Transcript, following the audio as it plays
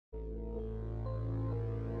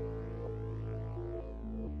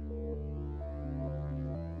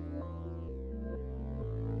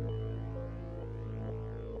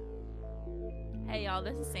y'all.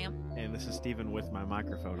 This is Sam. And this is Steven with my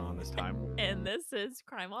microphone on this time. And this is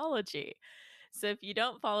Crimeology. So if you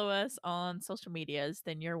don't follow us on social medias,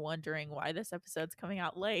 then you're wondering why this episode's coming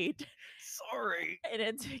out late. Sorry. And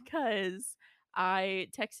it's because I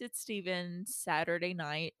texted Steven Saturday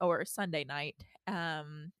night or Sunday night.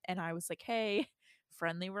 And I was like, hey,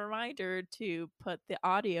 friendly reminder to put the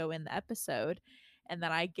audio in the episode. And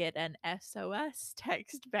then I get an SOS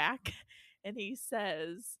text back and he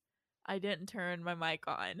says, I didn't turn my mic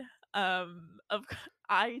on. Of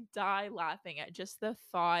I die laughing at just the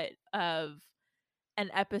thought of an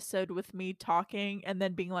episode with me talking and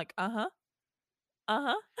then being like, because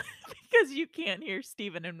you can't hear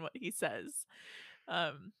Steven and what he says.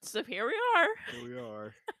 So here we are. Here we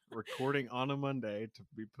are, recording on a Monday to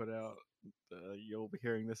be put out. You'll be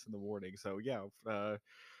hearing this in the morning. So yeah,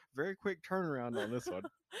 very quick turnaround on this one.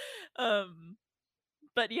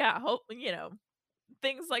 But yeah, hope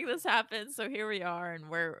things like this happen. So here we are, and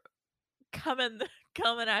we're coming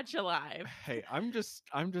at you live. Hey, I'm just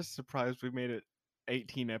surprised we made it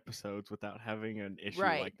 18 episodes without having an issue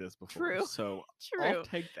Right. like this before. True. So True. I'll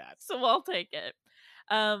take that. So I'll take it.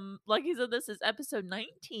 Like you said, this is episode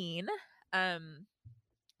 19.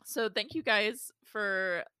 So thank you guys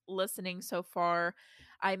for listening so far.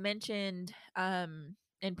 I mentioned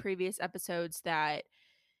in previous episodes that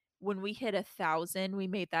when we hit 1,000, we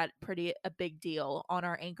made that a big deal. On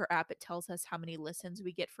our Anchor app, it tells us how many listens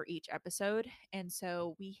we get for each episode. And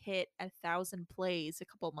so we hit 1,000 plays a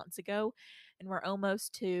couple months ago, and we're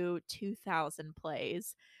almost to 2,000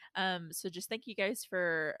 plays. So just thank you guys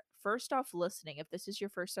for first off listening. If this is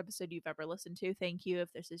your first episode you've ever listened to, thank you.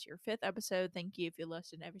 If this is your 5th episode, thank you. If you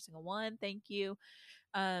listened to every single one, thank you.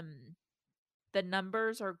 The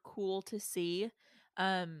numbers are cool to see.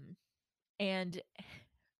 And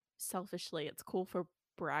selfishly, it's cool for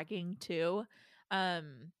bragging too.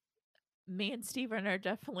 Me and Steven are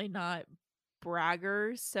definitely not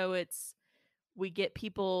braggers, so we get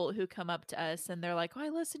people who come up to us and they're like, "Oh, I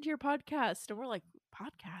listened to your podcast," and we're like,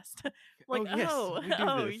 "Podcast?" Like, Oh, yes, we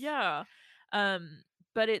do this. yeah.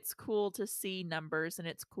 But it's cool to see numbers, and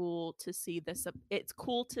it's cool to see this. It's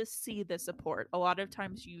cool to see the support. A lot of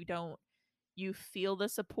times you feel the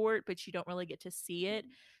support, but you don't really get to see it.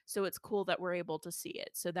 So it's cool that we're able to see it.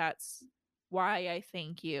 So that's why I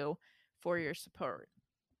thank you for your support.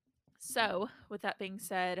 So, with that being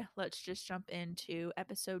said, let's just jump into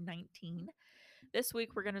episode 19. This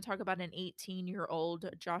week, we're going to talk about an 18-year-old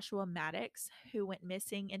Joshua Maddux who went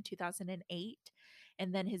missing in 2008,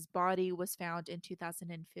 and then his body was found in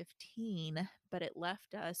 2015, but it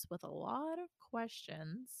left us with a lot of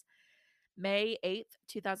questions. May 8th,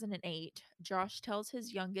 2008, Josh tells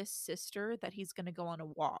his youngest sister that he's going to go on a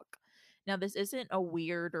walk. Now, this isn't a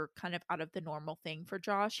weird or kind of out of the normal thing for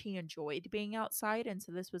Josh. He enjoyed being outside, and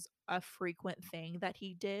so this was a frequent thing that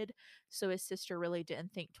he did. So his sister really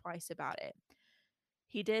didn't think twice about it.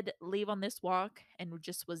 He did leave on this walk and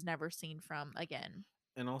just was never seen from again.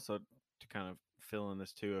 And also to kind of fill in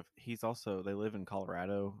this too, they live in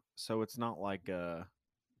Colorado, so it's not like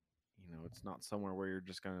it's not somewhere where you're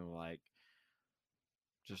just gonna like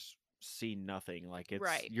just see nothing. Like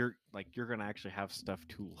Right. you're gonna actually have stuff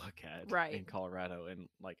to look at Right. in Colorado and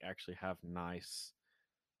like actually have nice,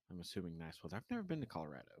 I'm assuming nice weather. I've never been to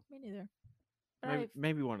Colorado. Me neither. But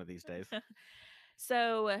Maybe one of these days.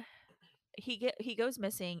 So he goes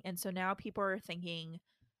missing, and so now people are thinking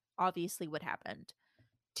obviously what happened.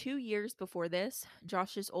 2 years before this,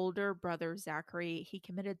 Josh's older brother Zachary, he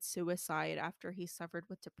committed suicide after he suffered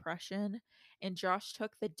with depression, and Josh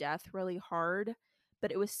took the death really hard.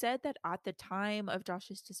 But it was said that at the time of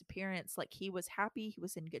Josh's disappearance, like, he was happy, he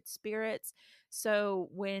was in good spirits. So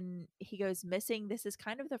when he goes missing, this is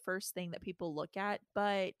kind of the first thing that people look at,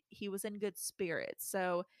 but he was in good spirits.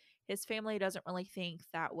 So his family doesn't really think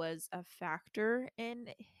that was a factor in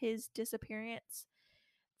his disappearance.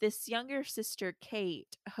 This younger sister,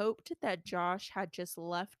 Kate, hoped that Josh had just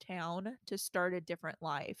left town to start a different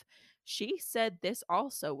life. She said this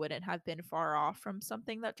also wouldn't have been far off from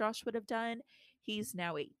something that Josh would have done. He's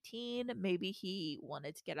now 18. Maybe he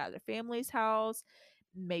wanted to get out of the family's house,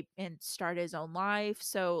 and start his own life.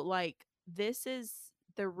 So, like, this is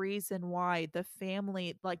the reason why the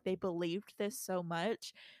family, like, they believed this so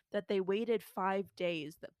much that they waited 5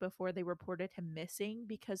 days before they reported him missing,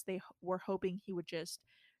 because they were hoping he would just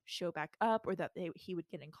show back up, or that he would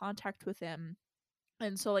get in contact with him.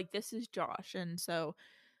 And so, like, this is Josh, and so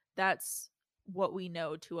that's what we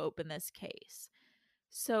know to open this case.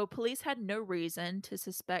 So police had no reason to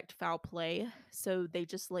suspect foul play, so they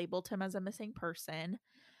just labeled him as a missing person.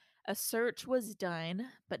 A search was done,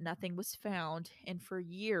 but nothing was found. And for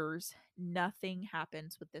years, nothing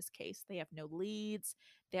happens with this case. They have no leads,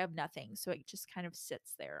 they have nothing. So it just kind of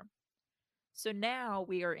sits there. So now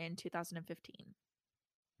we are in 2015.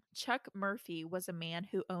 Chuck Murphy was a man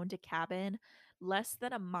who owned a cabin less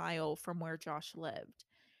than a mile from where Josh lived.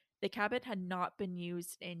 The cabin had not been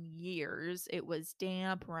used in years. It was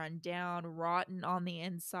damp, run down, rotten on the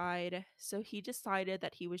inside. So he decided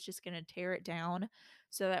that he was just going to tear it down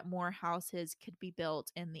so that more houses could be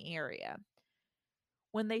built in the area.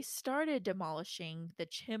 When they started demolishing the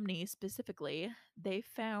chimney specifically, they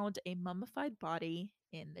found a mummified body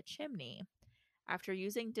in the chimney. After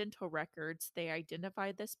using dental records, they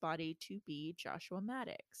identified this body to be Joshua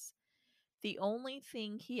Maddux. The only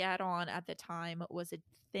thing he had on at the time was a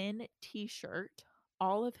thin t shirt.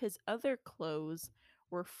 All of his other clothes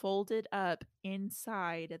were folded up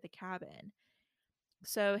inside the cabin.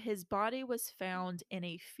 So his body was found in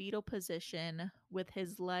a fetal position with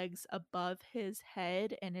his legs above his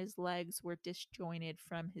head, and his legs were disjointed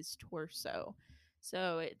from his torso.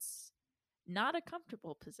 So it's not a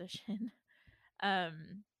comfortable position.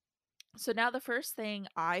 Um, so now the first thing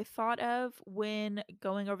I thought of when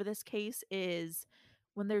going over this case is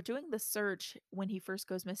when they're doing the search when he first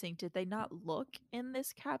goes missing, did they not look in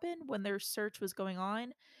this cabin when their search was going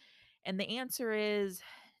on? And the answer is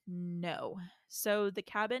no. So the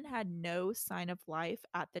cabin had no sign of life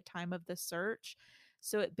at the time of the search.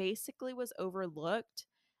 So it basically was overlooked.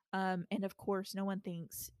 And of course, no one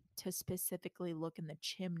thinks to specifically look in the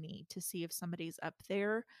chimney to see if somebody's up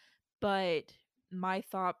there. But my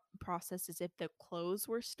thought process is if the clothes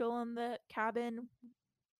were still in the cabin,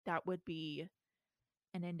 that would be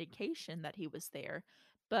an indication that he was there.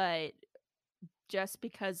 But just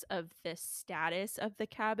because of the status of the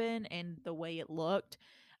cabin and the way it looked,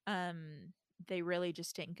 um, they really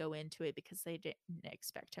just didn't go into it because they didn't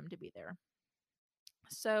expect him to be there.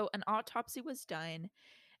 So an autopsy was done,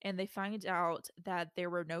 and they find out that there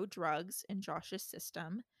were no drugs in Josh's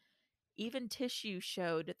system. Even tissue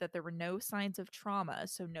showed that there were no signs of trauma,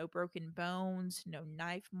 so no broken bones, no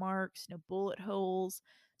knife marks, no bullet holes.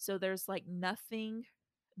 So there's like nothing.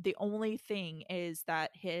 The only thing is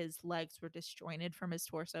that his legs were disjointed from his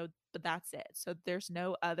torso, but that's it. So there's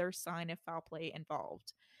no other sign of foul play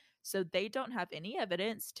involved. So they don't have any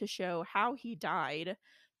evidence to show how he died.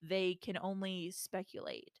 They can only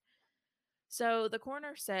speculate. So the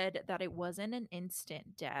coroner said that it wasn't an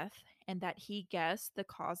instant death and that he guessed the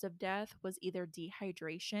cause of death was either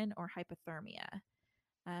dehydration or hypothermia.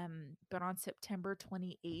 But on September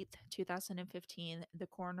 28th, 2015, the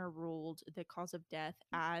coroner ruled the cause of death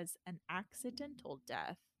as an accidental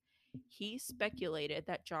death. He speculated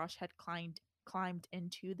that Josh had climbed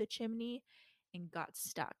into the chimney and got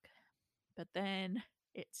stuck. But then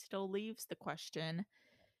it still leaves the question.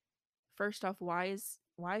 First off, why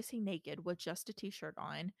is he naked with just a t-shirt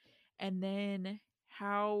on? And then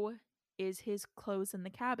how is his clothes in the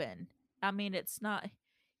cabin? I mean, it's not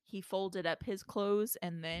he folded up his clothes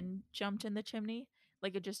and then jumped in the chimney.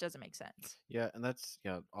 Like it just doesn't make sense. Yeah, and that's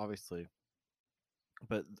yeah, obviously.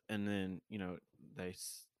 But and then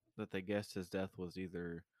that they guessed his death was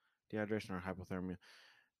either dehydration or hypothermia,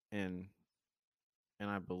 and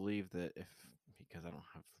I believe that if because I don't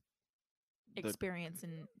have the Experience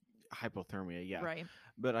and hypothermia, yeah, right.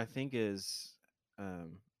 but I think is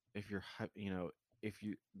um if you're if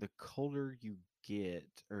you the colder you get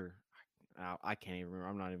or I can't even remember.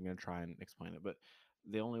 I'm not even going to try and explain it, but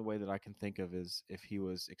the only way that I can think of is if he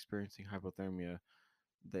was experiencing hypothermia,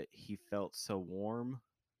 that he felt so warm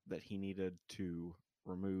that he needed to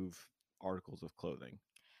remove articles of clothing.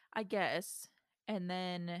 I guess. And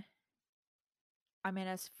then I mean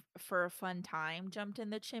as for a fun time jumped in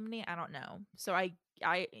the chimney. I don't know. So I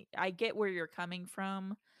get where you're coming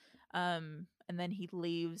from. And then he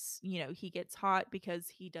leaves, he gets hot because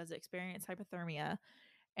he does experience hypothermia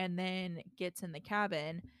and then gets in the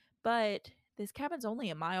cabin. But this cabin's only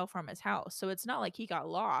a mile from his house. So it's not like he got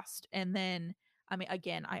lost. And then, I mean,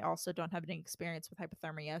 again, I also don't have any experience with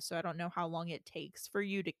hypothermia. So I don't know how long it takes for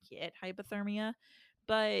you to get hypothermia,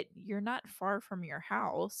 but you're not far from your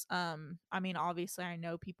house. I mean, obviously, I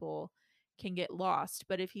know people can get lost,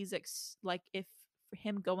 but if like, if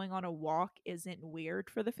him going on a walk isn't weird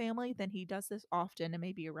for the family, then he does this often and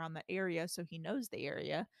maybe around that area. So he knows the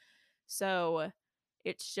area. So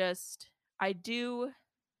it's just, I do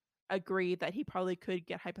agree that he probably could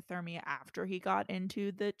get hypothermia after he got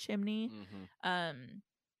into the chimney. Mm-hmm. Um,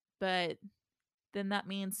 but then that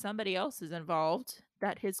means somebody else is involved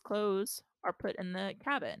that his clothes are put in the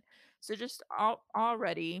cabin. So just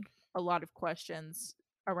already a lot of questions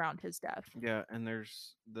around his death. Yeah, and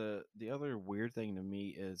there's the other weird thing to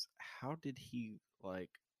me is how did he like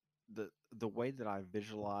the way that I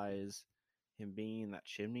visualize him being in that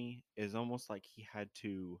chimney is almost like he had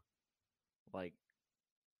to like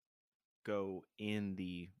go in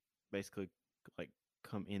the basically like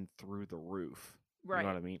come in through the roof. You know what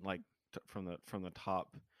Right. I mean? Like from the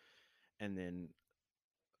top, and then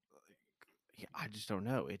yeah, I just don't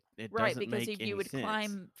know. It Right, doesn't because make if you any would sense.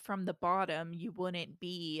 climb from the bottom, you wouldn't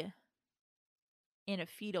be in a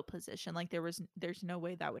fetal position. Like there's no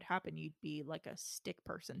way that would happen. You'd be like a stick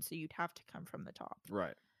person, so you'd have to come from the top.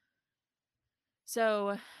 Right.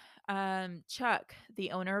 So, Chuck,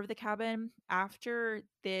 the owner of the cabin, after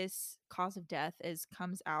this cause of death is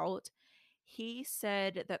comes out, he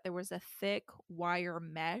said that there was a thick wire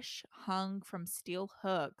mesh hung from steel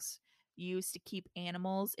hooks used to keep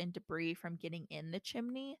animals and debris from getting in the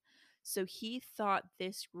chimney. So he thought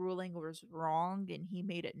this ruling was wrong and he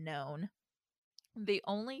made it known. The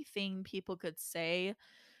only thing people could say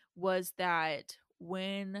was that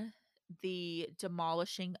when the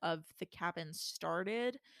demolishing of the cabin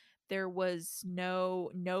started, there was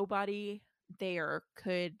nobody there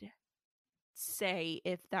could say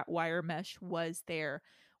if that wire mesh was there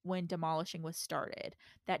when demolishing was started.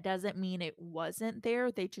 That doesn't mean it wasn't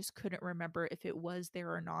there. They just couldn't remember if it was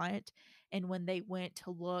there or not. And when they went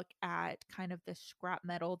to look at kind of the scrap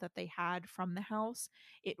metal that they had from the house,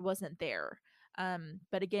 it wasn't there.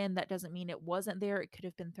 But again, that doesn't mean it wasn't there. It could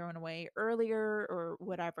have been thrown away earlier or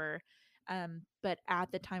whatever. But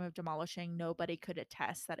at the time of demolishing, nobody could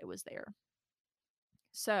attest that it was there.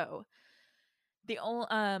 So,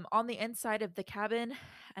 on the inside of the cabin,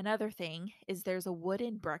 another thing is there's a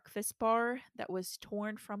wooden breakfast bar that was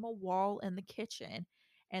torn from a wall in the kitchen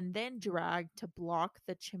and then dragged to block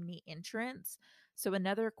the chimney entrance. So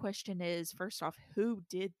another question is, first off, who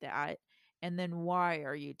did that? And then why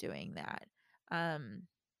are you doing that? Um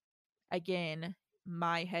Again,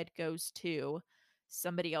 my head goes to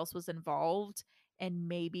somebody else was involved and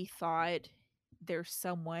maybe thought there's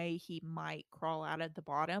some way he might crawl out at the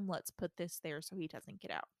bottom. Let's put this there so he doesn't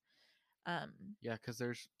get out. Um, Yeah, because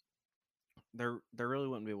there really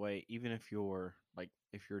wouldn't be a way, even if you're like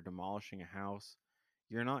if you're demolishing a house,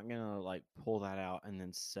 you're not gonna like pull that out and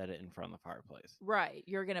then set it in front of the fireplace. right.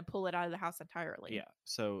 You're going to pull it out of the house entirely. Yeah.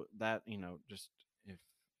 So that, just if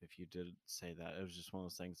if you did say that, it was just one of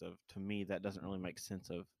those things of to me that doesn't really make sense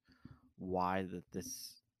of why that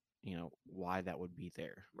this why that would be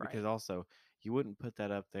there. Because Right. also you wouldn't put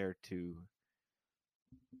that up there to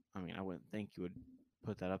I mean, I wouldn't think you would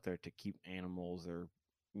put that up there to keep animals or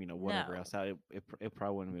whatever No. else out. It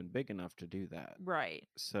probably wouldn't have been big enough to do that. Right.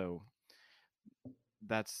 So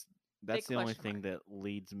that's Big that's the only question thing mark. that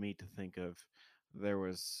leads me to think of there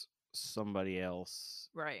was somebody else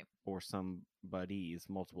Right. or somebody's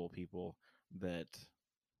multiple people that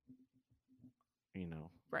you know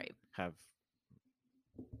Right. have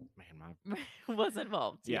man my Was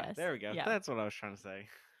involved. yeah, Yes. there we go, Yeah. that's what I was trying to say.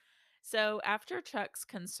 So, after Chuck's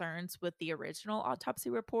concerns with the original autopsy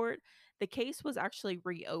report, the case was actually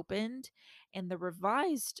reopened, and the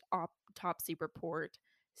revised autopsy report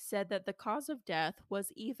said that the cause of death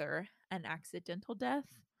was either an accidental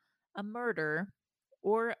death, a murder,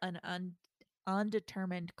 or an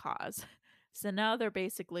undetermined cause. So now they're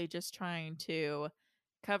basically just trying to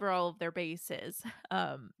cover all of their bases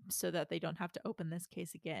so that they don't have to open this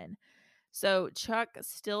case again. So Chuck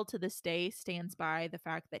still to this day stands by the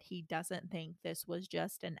fact that he doesn't think this was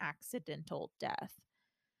just an accidental death.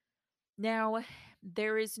 Now,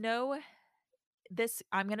 there is no this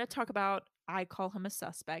I'm going to talk about I call him a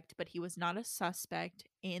suspect, but he was not a suspect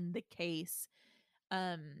in the case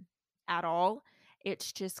um at all.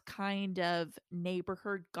 It's just kind of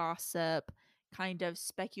neighborhood gossip, kind of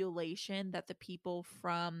speculation that the people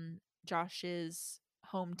from Josh's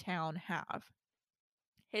hometown have.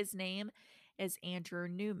 His name is Andrew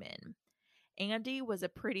Newman. Andy has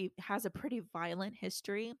a pretty violent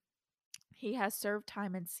history. He has served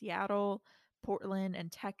time in Seattle, Portland,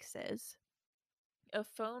 and Texas. A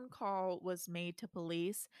phone call was made to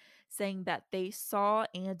police saying that they saw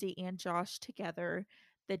Andy and Josh together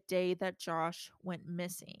the day that Josh went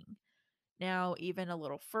missing. Now, even a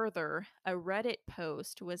little further, a Reddit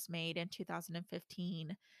post was made in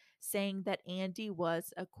 2015 saying that Andy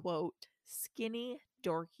was a quote, skinny,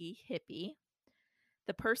 dorky hippie.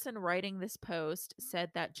 The person writing this post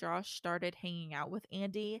said that Josh started hanging out with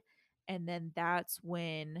Andy, and then that's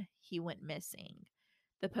when he went missing.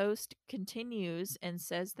 The post continues and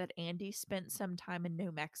says that Andy spent some time in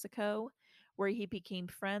New Mexico where he became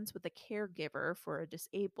friends with a caregiver for a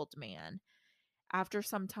disabled man. After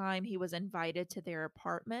some time, he was invited to their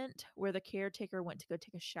apartment where the caretaker went to go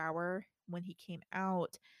take a shower. When he came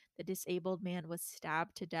out, the disabled man was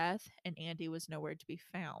stabbed to death and Andy was nowhere to be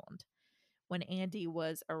found. When Andy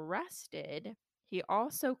was arrested, he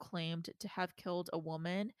also claimed to have killed a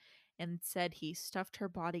woman and said he stuffed her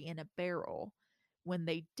body in a barrel. When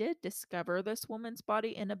they did discover this woman's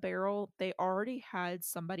body in a barrel, they already had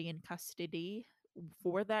somebody in custody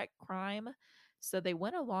for that crime. So they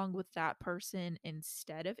went along with that person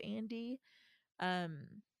instead of Andy. Um,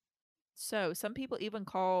 so some people even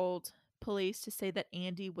called police to say that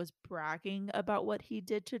Andy was bragging about what he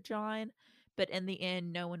did to John, but in the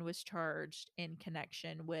end, no one was charged in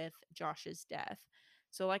connection with Josh's death.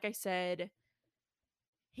 So, like I said,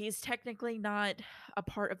 he's technically not a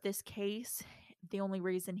part of this case. The only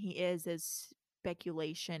reason he is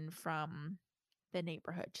speculation from the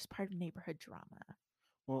neighborhood, just part of neighborhood drama.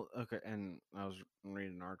 Well, okay, and I was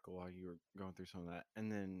reading an article while you were going through some of that,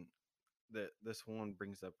 and then this one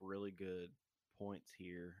brings up really good points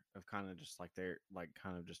here of kind of just like they're like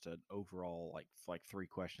kind of just an overall like three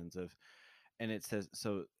questions of, and it says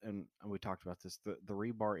so, and we talked about this, the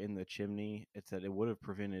rebar in the chimney, it said it would have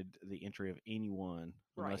prevented the entry of anyone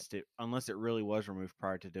Right. unless it really was removed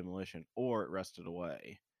prior to demolition or it rusted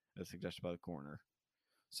away as suggested by the coroner.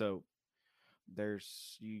 So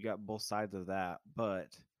there's you got both sides of that,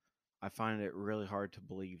 but I find it really hard to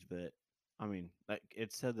believe that. I mean, like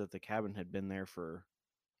it said that the cabin had been there for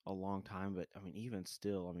a long time, but I mean, even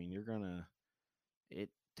still, I mean, you're gonna. It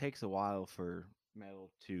takes a while for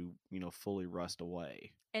metal to fully rust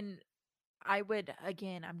away. And I would,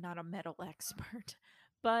 again, I'm not a metal expert,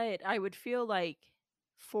 but I would feel like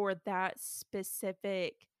for that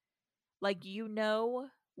specific, like,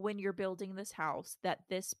 when you're building this house that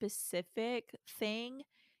this specific thing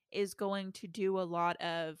is going to do a lot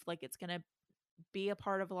of, like, it's going to be a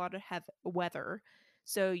part of a lot of weather.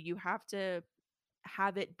 So you have to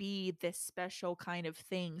have it be this special kind of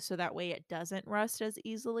thing so that way it doesn't rust as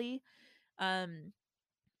easily. Um,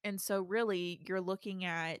 and so really you're looking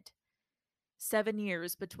at 7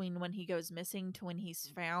 years between when he goes missing to when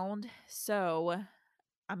he's found. So,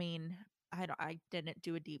 I mean, I didn't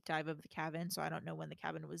do a deep dive of the cabin, so I don't know when the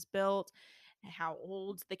cabin was built, how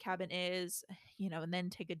old the cabin is, and then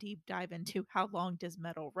take a deep dive into how long does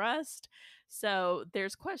metal rust. So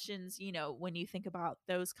there's questions, when you think about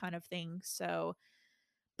those kind of things. So,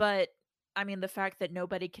 but I mean, the fact that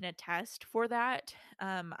nobody can attest for that,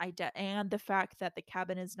 and the fact that the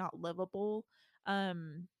cabin is not livable,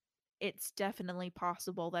 um, it's definitely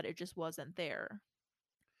possible that it just wasn't there.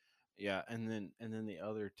 Yeah, and then the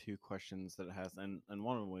other two questions that it has, and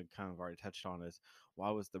one of them we kind of already touched on is why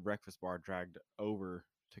was the breakfast bar dragged over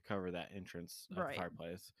to cover that entrance of the Right.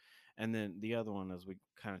 fireplace, and then the other one is we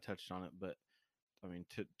kind of touched on it, but I mean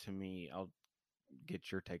to me, I'll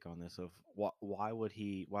get your take on this of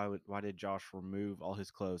why did Josh remove all his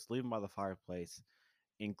clothes, leave them by the fireplace,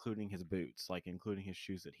 including his boots, like including his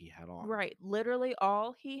shoes that he had on. Right. Literally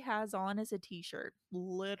all he has on is a t-shirt.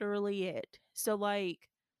 Literally it. So like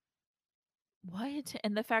what?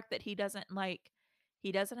 And the fact that he doesn't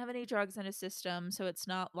have any drugs in his system, so it's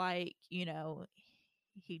not like,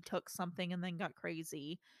 he took something and then got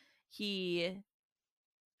crazy. He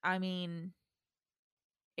I mean,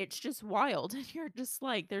 it's just wild and you're just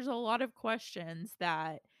like there's a lot of questions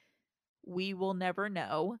that we will never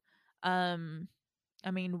know. Um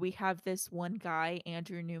I mean, we have this one guy,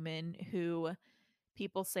 Andrew Newman, who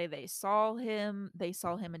people say they saw him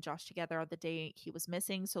and Josh together on the day he was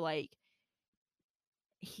missing. So like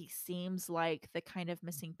he seems like the kind of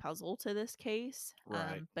missing puzzle to this case.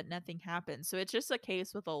 Right. But nothing happened. So it's just a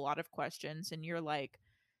case with a lot of questions and you're like,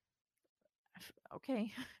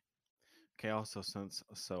 okay. Okay, also since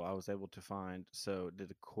so I was able to find so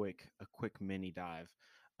did a quick mini dive.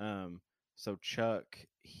 Um so Chuck,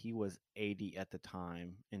 he was 80 at the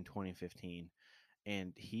time in 2015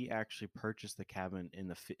 and he actually purchased the cabin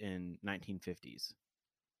in 1950s.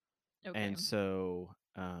 Okay. And so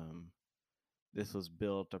this was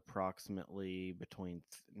built approximately between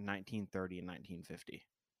 1930 and 1950.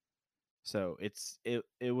 So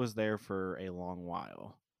it was there for a long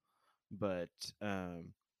while. But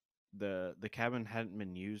the cabin hadn't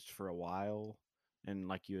been used for a while, and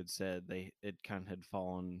like you had said, it kind of had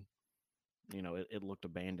fallen. It looked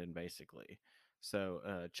abandoned basically.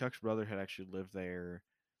 So Chuck's brother had actually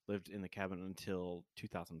lived in the cabin until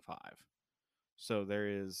 2005. So there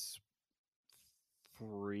is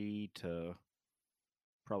 3 to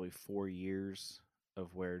probably 4 years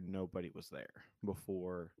of where nobody was there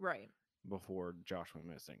Right. before Josh went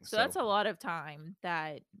missing. So So that's a lot of time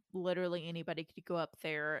that literally anybody could go up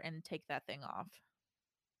there and take that thing off.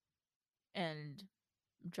 and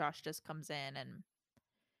Josh just comes in. And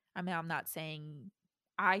I mean, I'm not saying,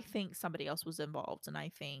 I think somebody else was involved, and I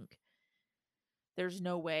think there's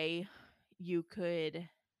no way you could.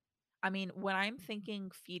 I mean, when I'm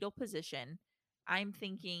thinking fetal position, I'm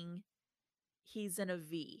thinking he's in a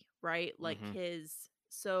V, right? Like Mm-hmm. his,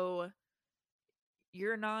 so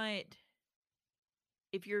you're not,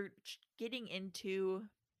 if you're getting into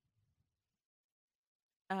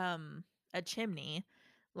um a chimney,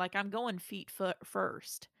 like I'm going feet foot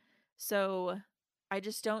first. So I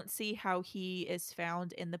just don't see how he is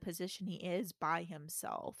found in the position he is by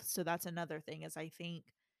himself. So that's another thing, is I think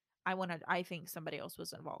somebody else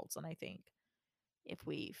was involved, and I think if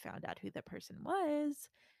we found out who the person was,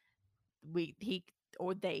 we he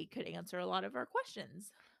or they could answer a lot of our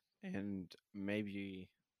questions. And maybe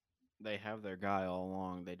they have their guy all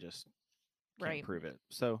along. They just can't Right. prove it.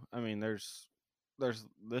 So I mean, there's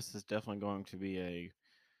this is definitely going to be a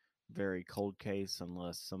very cold case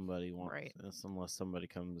Right. unless somebody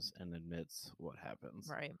comes and admits what happens.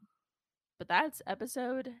 Right. But that's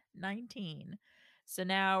episode 19. So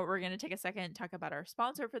now we're going to take a second and talk about our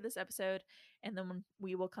sponsor for this episode, and then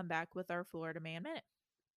we will come back with our Florida Man Minute.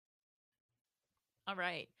 All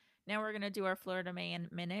right. Now we're going to do our Florida Man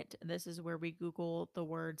Minute. This is where we Google the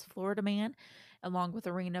words Florida Man along with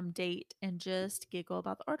a random date and just giggle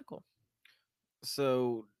about the article.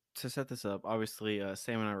 So to set this up, obviously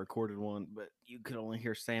Sam and I recorded one, but you could only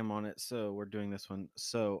hear Sam on it, so we're doing this one.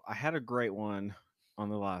 So I had a great one on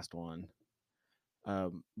the last one,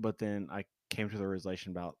 but then I came to the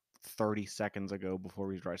realization about 30 seconds ago before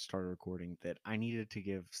we started recording that I needed to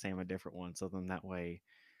give Sam a different one, so then that way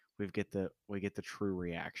we get the true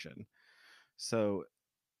reaction. So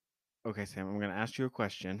okay, Sam, I'm going to ask you a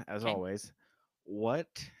question as Okay. always. What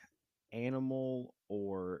animal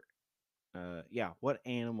or what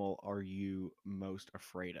animal are you most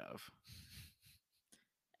afraid of?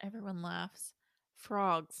 Everyone laughs.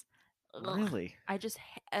 Frogs. Ugh. Really? I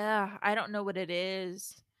don't know what it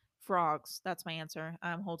is. Frogs. That's my answer.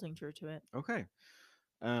 I'm holding true to it. Okay.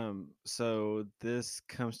 So this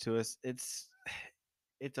comes to us. It's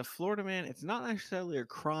a Florida man. It's not necessarily a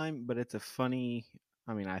crime, but it's a funny.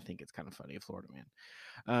 I mean, I think it's kind of funny, a Florida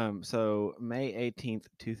man. So May 18th,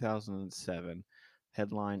 2007.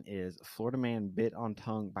 Headline is Florida man bit on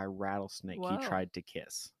tongue by rattlesnake he Whoa. tried to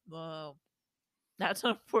kiss. Whoa. That's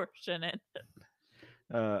unfortunate.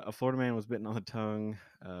 A Florida man was bitten on the tongue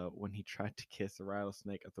when he tried to kiss a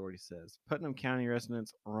rattlesnake, authority says. Putnam County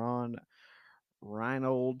residents Ron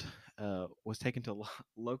Reinold was taken to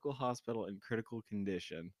local hospital in critical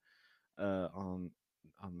condition uh, on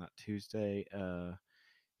on that Tuesday.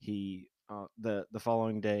 The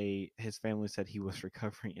following day, his family said he was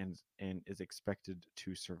recovering and is expected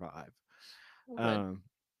to survive. Well,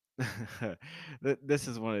 good. Um, this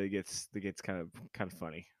is one that gets kind of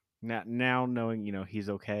funny. Now knowing he's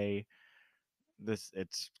okay, this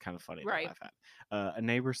it's kind of funny to Right. laugh at. A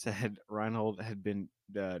neighbor said Reinhold had been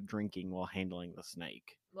drinking while handling the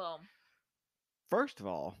snake. Well, First of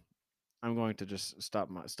all, I'm going to just stop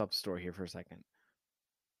the story here for a second.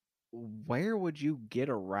 Where would you get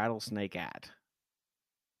a rattlesnake at?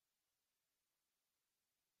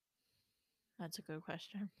 that's a good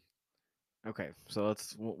question. Okay, so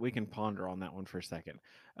we can ponder on that one for a second.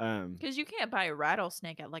 Because you can't buy a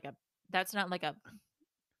rattlesnake at like a, that's not like a, you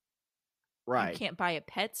Right. can't buy a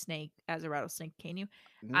pet snake as a rattlesnake, can you?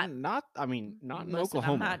 I Not I mean not in Listen, I'm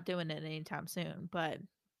Oklahoma. not doing it anytime soon, but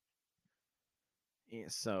Yeah,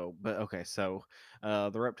 so, but okay, so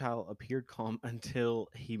the reptile appeared calm until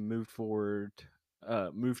he moved toward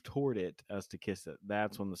it as to kiss it.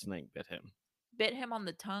 That's when the snake bit him. bit him on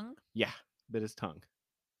the tongue. Yeah, bit his tongue.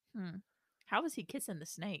 Hmm. How was he kissing the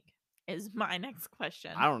snake? Is my next I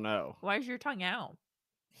question. don't know. Why is your tongue out?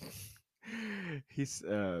 He's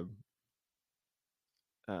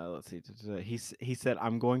let's see. He said,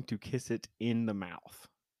 "I'm going to kiss it in the mouth,"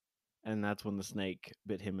 and that's when the snake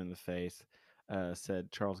bit him in the face.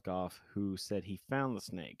 Said Charles Goff, who said he found the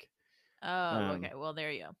snake. Oh, Um, okay. Well,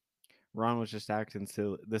 there you go. Ron was just acting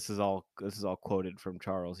silly. This is all quoted from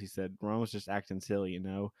Charles. He said Ron was just acting silly.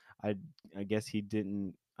 I I guess he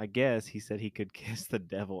didn't. I guess he said he could kiss the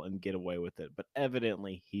devil and get away with it, but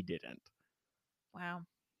evidently he didn't. Wow.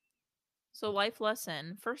 So, life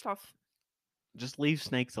lesson. First off, Just leave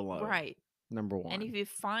snakes alone. right. Number And one. if you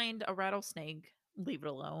find a rattlesnake, leave it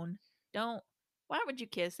alone. Don't. Why would you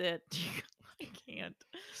kiss it? I can't.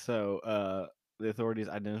 So, the authorities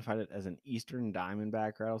identified it as an eastern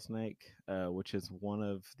diamondback rattlesnake, which is one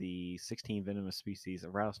of the 16 venomous species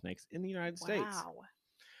of rattlesnakes in the United States. Wow.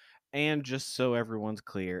 And just so everyone's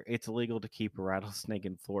clear, it's illegal to keep a rattlesnake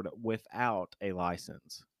in Florida without a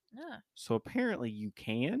license. Ah. So apparently you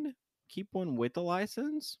can keep one with a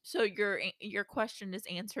license So your question is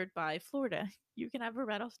answered by Florida. You can have a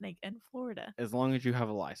rattlesnake in Florida. as long as you have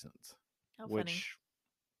a license, How funny. which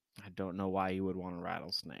I don't know why you would want a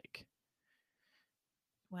rattlesnake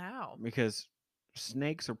Wow. because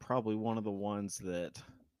snakes are probably one of the ones that,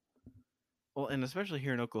 well, and especially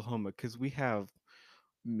here in Oklahoma, because we have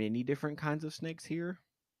many different kinds of snakes here.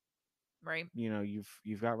 Right.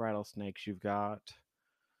 You've got rattlesnakes, you've got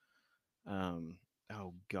um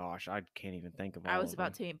oh gosh, I can't even think of I all was of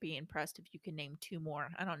about them. to be impressed if you could name two more.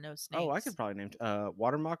 I don't know Oh, I could snakes. probably name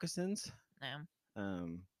water moccasins. No.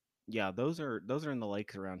 Um yeah, those are in the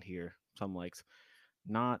lakes around here. Some lakes.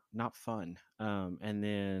 Not fun. And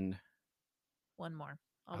then One more.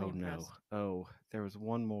 I'll be oh no. impressed. Oh, there was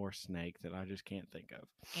one more snake that I just can't think of.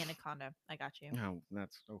 Anaconda. I got you. No,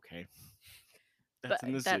 that's okay. But That's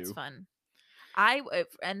in the that's zoo. fun.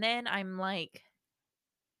 And then I'm like,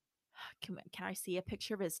 can I see a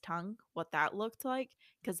picture of his tongue? What that looked like?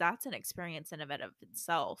 Because that's an experience in and of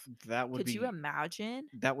itself. That would Could you be imagine?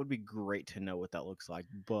 that would be great to know what that looks like,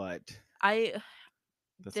 but I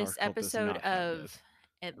this this article does episode not have of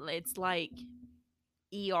this. it's like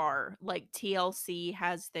like TLC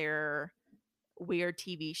has their weird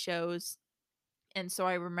TV shows. And so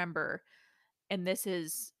I remember, and this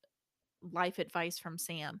is life advice from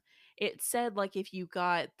Sam. It said like if you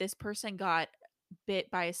got this person got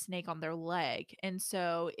bit by a snake on their leg, and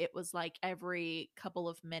so it was like every couple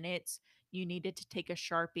of minutes you needed to take a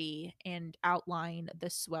Sharpie and outline the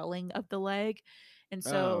swelling of the leg. And Oh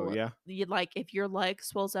so yeah, you like if your leg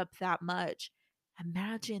swells up that much,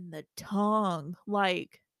 imagine the tongue.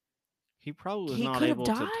 Like he probably was he not could have able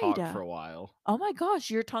to talk for died. a while. Oh my gosh,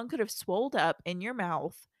 your tongue could have swolled up in your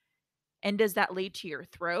mouth. And does that lead to your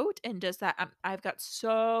throat? And does that I've got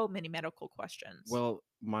so many medical questions. Well,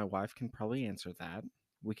 my wife can probably answer that.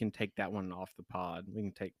 We can take that one off the pod. We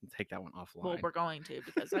can take that one Well, offline. we're going to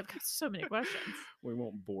because I've got so many questions. We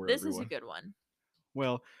won't bore This is a everyone. good one.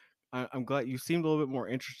 Well, I'm glad you seemed a little bit more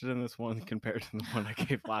interested in this one compared to the one I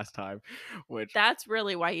gave last time. Which, That's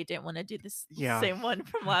really why you didn't want to do this yeah, same one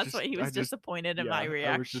from last one. He I was just, disappointed in my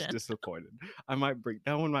yeah, I was just reaction. disappointed. I might bring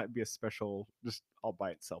that one. Might be a special, just all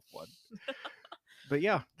by itself one. But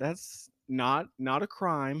yeah, that's not a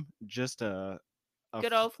crime. Just a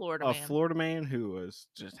Good old Florida a man. Florida man who was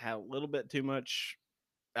just had a little bit too much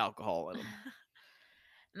alcohol in him.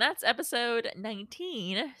 And that's episode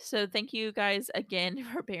 19. So thank you guys again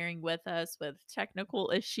for bearing with us with technical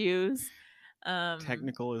issues.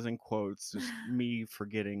 Technical is in quotes, just me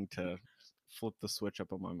forgetting to flip the switch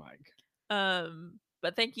up on my mic.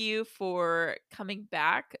 But thank you for coming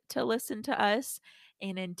back to listen to us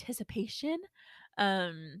in anticipation.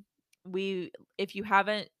 Um, we if you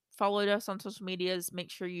haven't followed us on social medias, make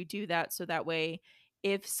sure you do that so that way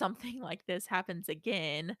if something like this happens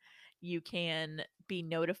again, you can be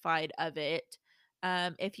notified of it.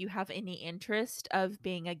 If you have any interest of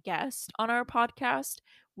being a guest on our podcast,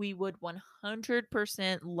 we would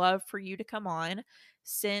 100% love for you to come on.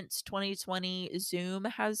 Since 2020, Zoom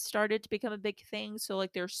has started to become a big thing. So,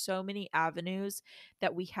 like, there's so many avenues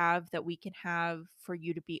that we can have for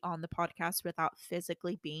you to be on the podcast without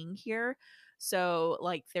physically being here. So,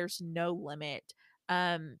 like, there's no limit.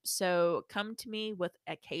 So come to me with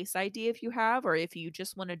a case idea if you have, or if you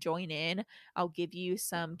just want to join in, I'll give you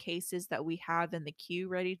some cases that we have in the queue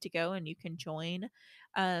ready to go and you can join.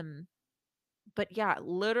 Um, but yeah,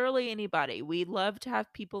 literally anybody. We love to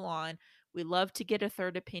have people on. We love to get a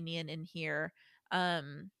third opinion in here.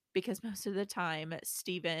 Because most of the time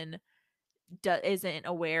Steven isn't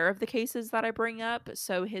aware of the cases that I bring up,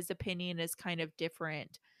 so his opinion is kind of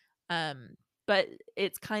different. Um, but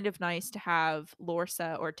it's kind of nice to have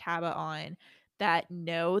Lorsa or Taba on that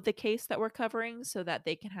know the case that we're covering so that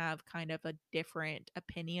they can have kind of a different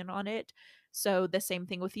opinion on it. So the same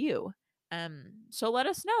thing with you. So let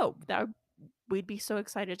us know. That we'd be so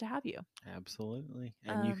excited to have you. Absolutely.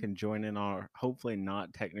 And you Um, can join in our hopefully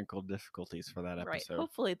not technical difficulties for that right. episode.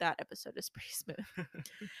 Hopefully that episode is pretty smooth.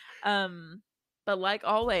 Um, but like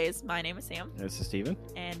always, my name is Sam, This is Steven.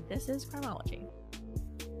 and this is Chronology.